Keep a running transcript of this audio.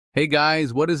Hey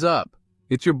guys, what is up?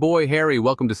 It's your boy Harry,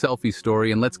 welcome to Selfie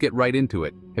Story, and let's get right into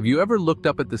it. Have you ever looked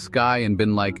up at the sky and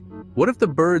been like, what if the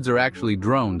birds are actually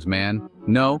drones, man?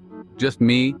 No? Just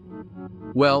me?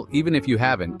 Well, even if you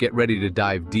haven't, get ready to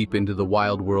dive deep into the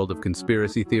wild world of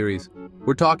conspiracy theories.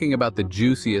 We're talking about the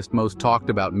juiciest, most talked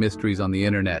about mysteries on the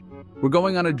internet. We're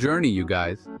going on a journey, you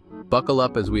guys. Buckle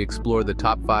up as we explore the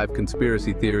top 5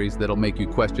 conspiracy theories that'll make you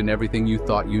question everything you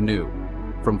thought you knew.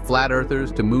 From flat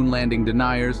earthers to moon landing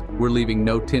deniers, we're leaving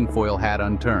no tinfoil hat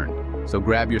unturned. So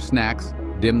grab your snacks,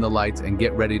 dim the lights, and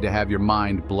get ready to have your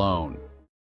mind blown.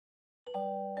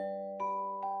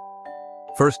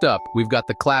 First up, we've got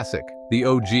the classic, the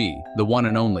OG, the one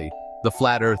and only, the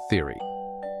flat earth theory.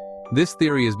 This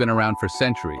theory has been around for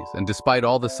centuries, and despite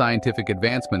all the scientific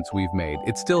advancements we've made,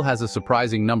 it still has a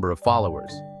surprising number of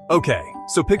followers. Okay,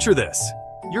 so picture this.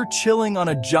 You're chilling on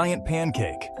a giant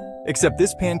pancake. Except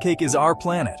this pancake is our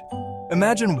planet.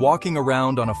 Imagine walking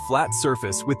around on a flat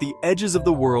surface with the edges of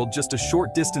the world just a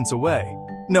short distance away.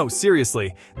 No,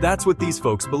 seriously, that's what these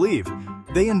folks believe.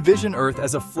 They envision Earth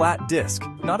as a flat disk,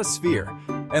 not a sphere,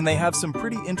 and they have some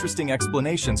pretty interesting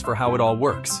explanations for how it all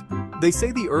works. They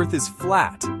say the Earth is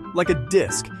flat, like a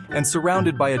disk, and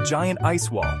surrounded by a giant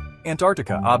ice wall,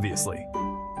 Antarctica, obviously.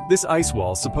 This ice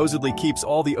wall supposedly keeps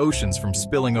all the oceans from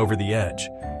spilling over the edge.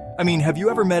 I mean, have you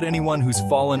ever met anyone who's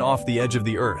fallen off the edge of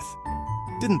the Earth?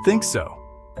 Didn't think so.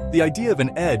 The idea of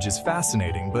an edge is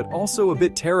fascinating, but also a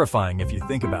bit terrifying if you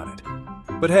think about it.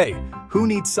 But hey, who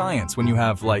needs science when you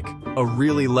have, like, a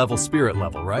really level spirit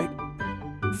level, right?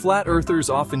 Flat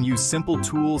earthers often use simple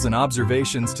tools and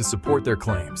observations to support their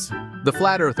claims. The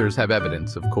flat earthers have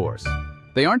evidence, of course.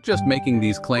 They aren't just making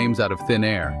these claims out of thin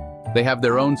air. They have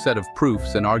their own set of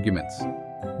proofs and arguments.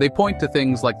 They point to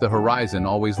things like the horizon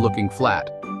always looking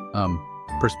flat.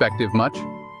 Perspective much?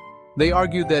 They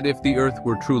argue that if the Earth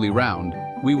were truly round,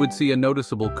 we would see a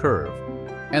noticeable curve,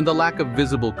 and the lack of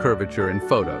visible curvature in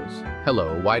photos.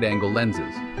 Hello, wide-angle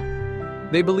lenses.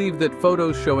 They believe that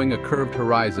photos showing a curved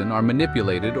horizon are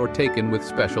manipulated or taken with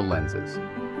special lenses.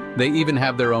 They even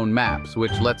have their own maps,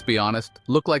 which, let's be honest,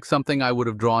 look like something I would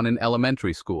have drawn in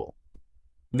elementary school.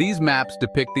 These maps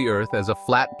depict the Earth as a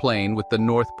flat plane with the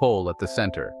North Pole at the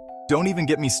center. Don't even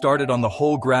get me started on the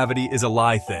whole gravity is a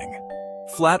lie thing.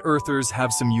 Flat earthers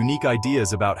have some unique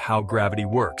ideas about how gravity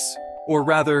works, or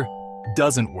rather,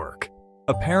 doesn't work.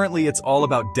 Apparently, it's all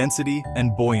about density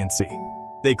and buoyancy.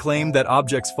 They claim that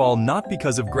objects fall not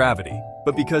because of gravity,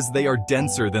 but because they are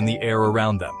denser than the air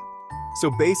around them.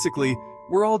 So basically,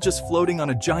 we're all just floating on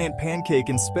a giant pancake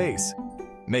in space.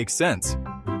 Makes sense?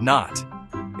 Not.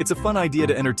 It's a fun idea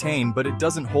to entertain, but it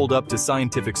doesn't hold up to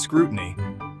scientific scrutiny.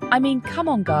 I mean, come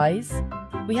on, guys.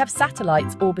 We have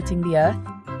satellites orbiting the Earth,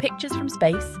 pictures from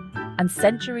space, and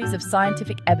centuries of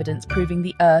scientific evidence proving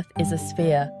the Earth is a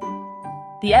sphere.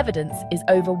 The evidence is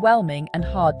overwhelming and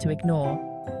hard to ignore.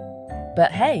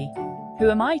 But hey, who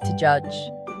am I to judge?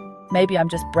 Maybe I'm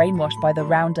just brainwashed by the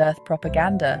round Earth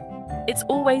propaganda. It's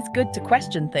always good to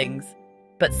question things,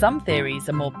 but some theories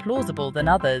are more plausible than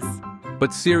others.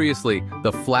 But seriously,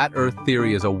 the flat Earth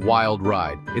theory is a wild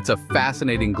ride. It's a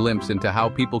fascinating glimpse into how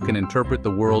people can interpret the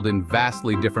world in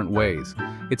vastly different ways.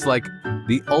 It's like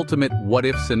the ultimate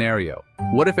what-if scenario.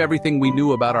 What if everything we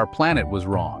knew about our planet was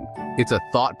wrong? It's a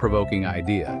thought-provoking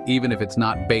idea, even if it's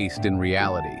not based in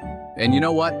reality. And you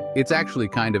know what? It's actually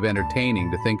kind of entertaining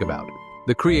to think about.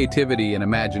 The creativity and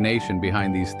imagination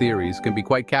behind these theories can be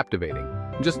quite captivating.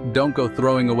 Just don't go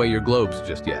throwing away your globes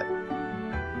just yet.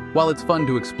 While it's fun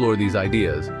to explore these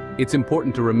ideas, it's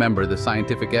important to remember the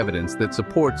scientific evidence that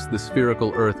supports the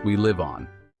spherical Earth we live on.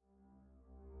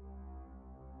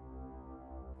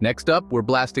 Next up, we're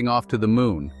blasting off to the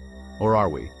moon. Or are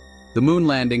we? The moon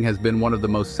landing has been one of the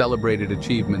most celebrated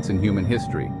achievements in human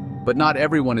history, but not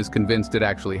everyone is convinced it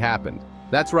actually happened.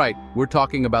 That's right, we're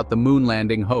talking about the moon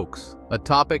landing hoax, a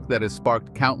topic that has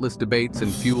sparked countless debates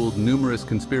and fueled numerous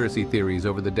conspiracy theories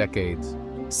over the decades.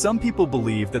 Some people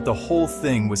believe that the whole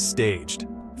thing was staged,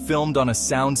 filmed on a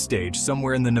soundstage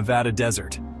somewhere in the Nevada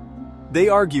desert. They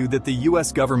argue that the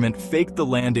US government faked the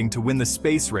landing to win the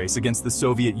space race against the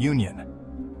Soviet Union.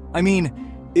 I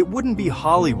mean, it wouldn't be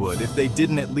Hollywood if they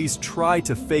didn't at least try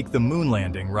to fake the moon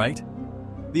landing, right?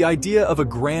 The idea of a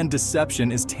grand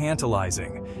deception is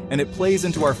tantalizing, and it plays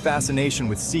into our fascination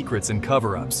with secrets and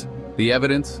cover-ups. The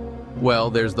evidence? Well,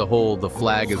 there's the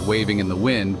flag is waving in the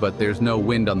wind, but there's no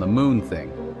wind on the moon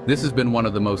thing. This has been one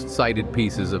of the most cited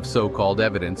pieces of so-called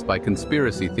evidence by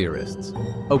conspiracy theorists.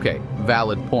 Okay,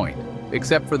 valid point,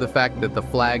 except for the fact that the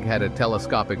flag had a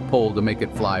telescopic pole to make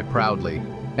it fly proudly,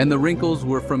 and the wrinkles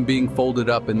were from being folded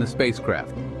up in the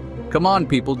spacecraft. Come on,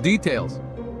 people, details!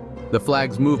 The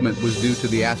flag's movement was due to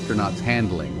the astronauts'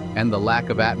 handling and the lack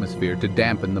of atmosphere to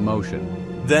dampen the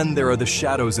motion. Then there are the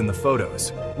shadows in the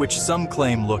photos, which some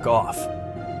claim look off.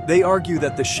 They argue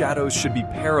that the shadows should be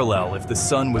parallel if the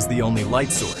sun was the only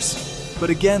light source. But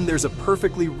again, there's a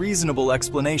perfectly reasonable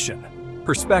explanation: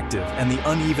 perspective and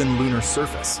the uneven lunar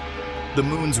surface. The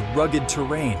moon's rugged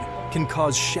terrain can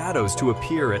cause shadows to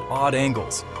appear at odd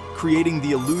angles, creating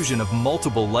the illusion of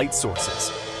multiple light sources.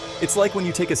 It's like when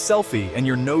you take a selfie and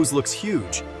your nose looks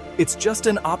huge. It's just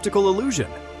an optical illusion.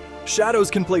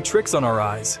 Shadows can play tricks on our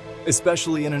eyes,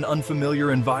 especially in an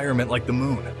unfamiliar environment like the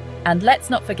moon. And let's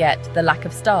not forget the lack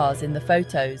of stars in the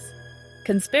photos.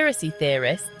 Conspiracy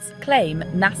theorists claim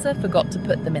NASA forgot to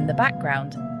put them in the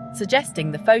background,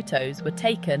 suggesting the photos were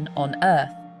taken on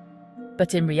Earth.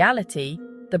 But in reality,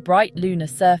 the bright lunar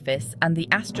surface and the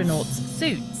astronauts'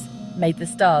 suits made the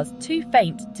stars too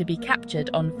faint to be captured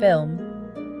on film.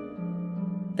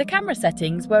 The camera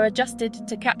settings were adjusted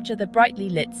to capture the brightly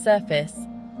lit surface,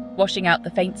 washing out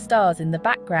the faint stars in the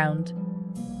background.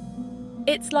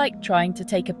 It's like trying to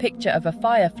take a picture of a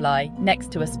firefly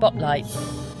next to a spotlight.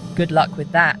 Good luck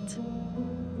with that.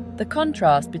 The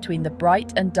contrast between the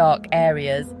bright and dark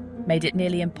areas made it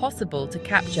nearly impossible to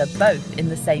capture both in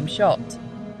the same shot.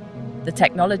 The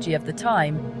technology of the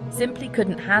time simply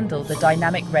couldn't handle the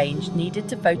dynamic range needed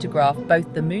to photograph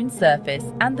both the moon's surface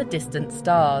and the distant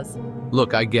stars.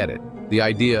 Look, I get it. The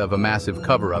idea of a massive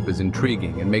cover-up is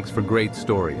intriguing and makes for great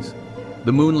stories.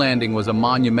 The moon landing was a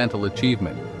monumental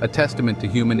achievement, a testament to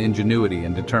human ingenuity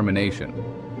and determination.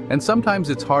 And sometimes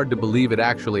it's hard to believe it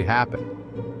actually happened.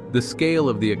 The scale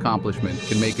of the accomplishment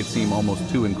can make it seem almost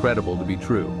too incredible to be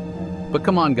true. But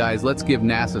come on guys, let's give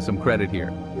NASA some credit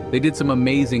here. They did some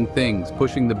amazing things,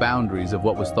 pushing the boundaries of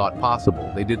what was thought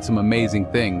possible. They did some amazing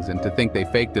things, and to think they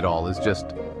faked it all is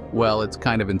just, well, it's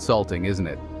kind of insulting, isn't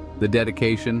it? The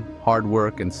dedication, hard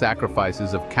work, and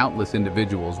sacrifices of countless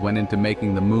individuals went into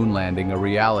making the moon landing a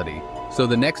reality. So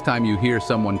the next time you hear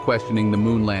someone questioning the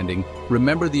moon landing,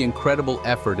 remember the incredible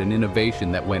effort and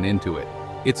innovation that went into it.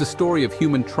 It's a story of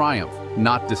human triumph,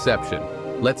 not deception.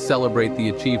 Let's celebrate the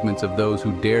achievements of those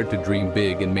who dared to dream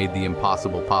big and made the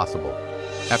impossible possible.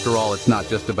 After all, it's not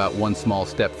just about one small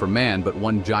step for man, but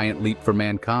one giant leap for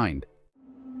mankind.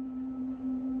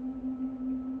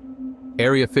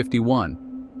 Area 51.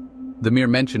 The mere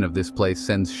mention of this place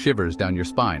sends shivers down your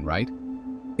spine, right?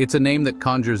 It's a name that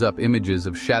conjures up images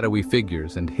of shadowy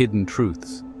figures and hidden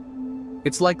truths.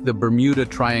 It's like the Bermuda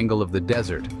Triangle of the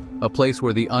desert, a place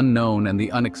where the unknown and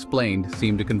the unexplained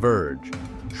seem to converge.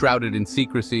 Shrouded in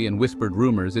secrecy and whispered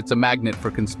rumors, it's a magnet for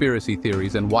conspiracy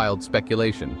theories and wild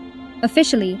speculation.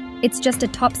 Officially, it's just a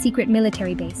top-secret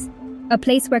military base, a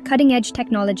place where cutting-edge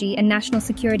technology and national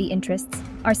security interests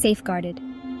are safeguarded.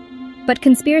 But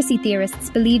conspiracy theorists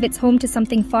believe it's home to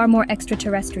something far more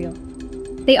extraterrestrial.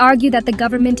 They argue that the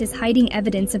government is hiding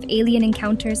evidence of alien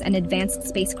encounters and advanced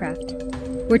spacecraft.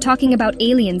 We're talking about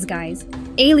aliens, guys.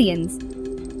 Aliens!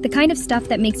 The kind of stuff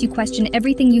that makes you question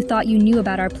everything you thought you knew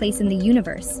about our place in the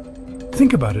universe.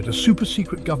 Think about it, a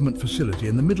super-secret government facility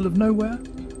in the middle of nowhere?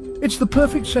 It's the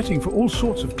perfect setting for all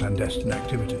sorts of clandestine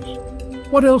activities.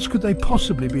 What else could they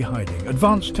possibly be hiding?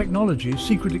 Advanced technology,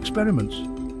 secret experiments?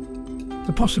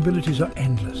 The possibilities are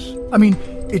endless. I mean,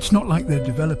 it's not like they're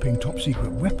developing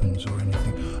top-secret weapons or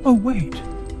anything. Oh, wait,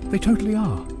 they totally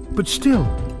are. But still,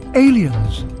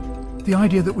 aliens! The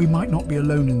idea that we might not be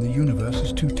alone in the universe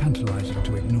is too tantalizing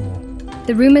to ignore.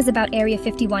 The rumors about Area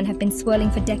 51 have been swirling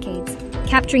for decades,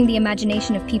 capturing the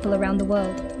imagination of people around the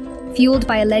world. Fueled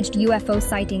by alleged UFO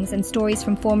sightings and stories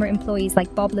from former employees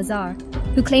like Bob Lazar,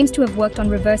 who claims to have worked on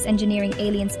reverse engineering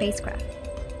alien spacecraft.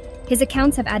 His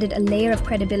accounts have added a layer of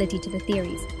credibility to the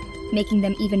theories, making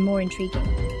them even more intriguing.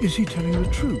 Is he telling the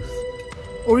truth?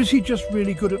 Or is he just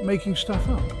really good at making stuff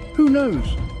up? Who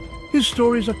knows? His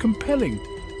stories are compelling,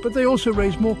 but they also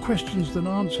raise more questions than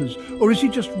answers. Or is he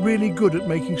just really good at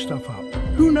making stuff up?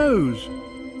 Who knows?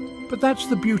 But that's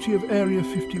the beauty of Area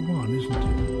 51, isn't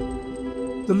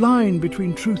it? The line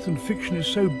between truth and fiction is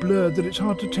so blurred that it's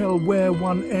hard to tell where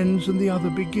one ends and the other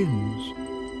begins.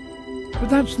 But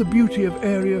that's the beauty of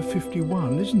Area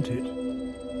 51, isn't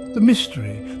it? The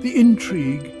mystery, the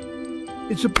intrigue.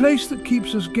 It's a place that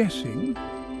keeps us guessing,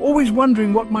 always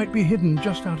wondering what might be hidden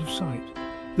just out of sight.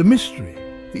 The mystery,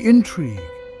 the intrigue,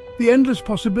 the endless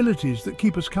possibilities that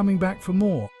keep us coming back for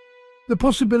more. The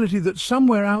possibility that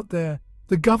somewhere out there,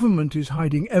 the government is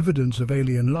hiding evidence of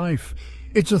alien life.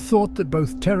 It's a thought that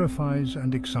both terrifies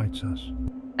and excites us.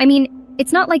 I mean,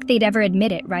 it's not like they'd ever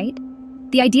admit it, right?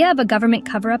 The idea of a government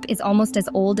cover-up is almost as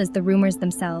old as the rumors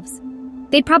themselves.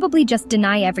 They'd probably just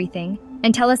deny everything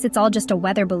and tell us it's all just a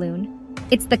weather balloon.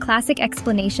 It's the classic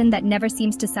explanation that never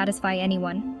seems to satisfy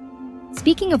anyone.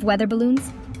 Speaking of weather balloons,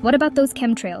 what about those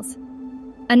chemtrails?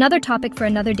 Another topic for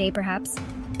another day, perhaps,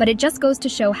 but it just goes to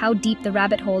show how deep the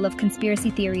rabbit hole of conspiracy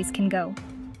theories can go.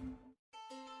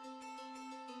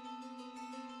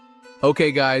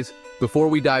 Okay, guys, before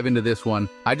we dive into this one,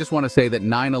 I just want to say that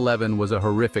 9/11 was a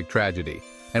horrific tragedy,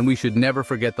 and we should never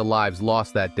forget the lives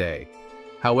lost that day.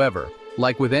 However,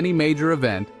 like with any major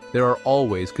event, there are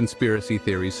always conspiracy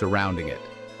theories surrounding it.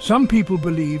 Some people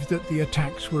believe that the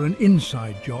attacks were an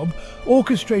inside job,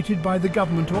 orchestrated by the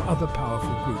government or other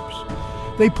powerful groups.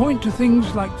 They point to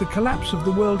things like the collapse of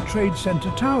the World Trade Center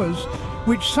towers,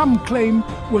 which some claim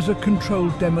was a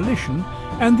controlled demolition,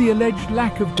 and the alleged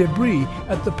lack of debris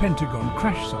at the Pentagon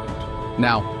crash site.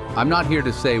 Now, I'm not here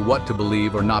to say what to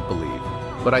believe or not believe,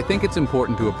 but I think it's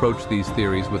important to approach these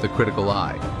theories with a critical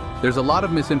eye. There's a lot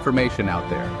of misinformation out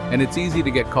there, and it's easy to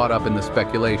get caught up in the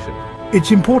speculation. It's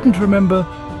important to remember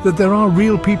that there are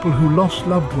real people who lost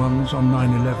loved ones on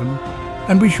 9/11,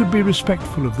 and we should be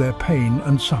respectful of their pain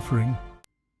and suffering.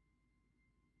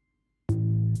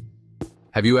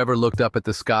 Have you ever looked up at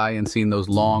the sky and seen those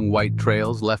long white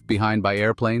trails left behind by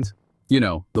airplanes? You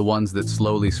know, the ones that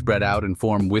slowly spread out and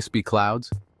form wispy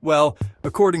clouds? Well,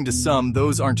 according to some,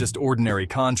 those aren't just ordinary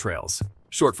contrails,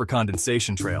 short for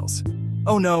condensation trails.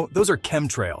 Oh no, those are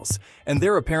chemtrails, and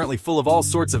they're apparently full of all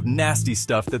sorts of nasty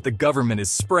stuff that the government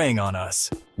is spraying on us.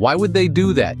 Why would they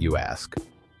do that, you ask?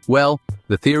 Well,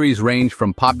 the theories range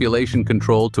from population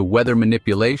control to weather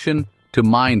manipulation to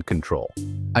mind control.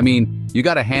 I mean, you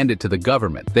gotta hand it to the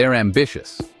government, they're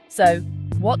ambitious. So,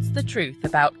 what's the truth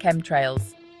about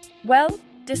chemtrails? Well,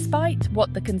 despite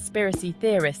what the conspiracy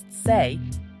theorists say,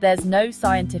 there's no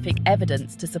scientific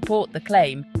evidence to support the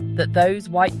claim that those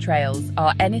white trails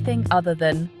are anything other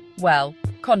than, well,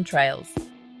 contrails.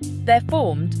 They're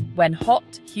formed when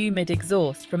hot, humid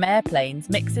exhaust from airplanes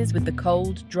mixes with the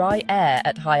cold, dry air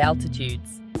at high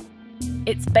altitudes.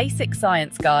 It's basic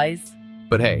science, guys.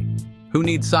 But hey, who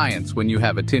needs science when you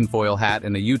have a tinfoil hat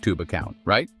and a YouTube account,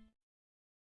 right?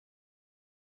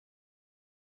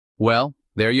 Well,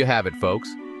 there you have it,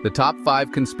 folks. The top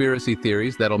 5 conspiracy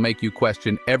theories that'll make you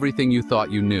question everything you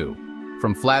thought you knew.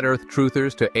 From flat earth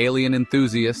truthers to alien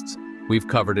enthusiasts, we've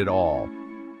covered it all.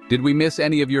 Did we miss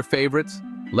any of your favorites?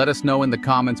 Let us know in the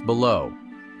comments below.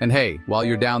 And hey, while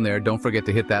you're down there, don't forget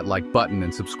to hit that like button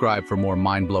and subscribe for more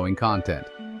mind-blowing content.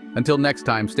 Until next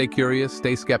time, stay curious,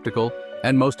 stay skeptical,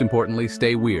 and most importantly,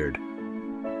 stay weird.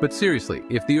 But seriously,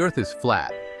 if the Earth is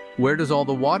flat, where does all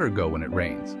the water go when it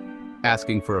rains?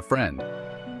 Asking for a friend.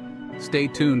 Stay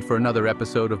tuned for another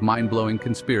episode of mind-blowing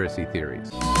conspiracy theories.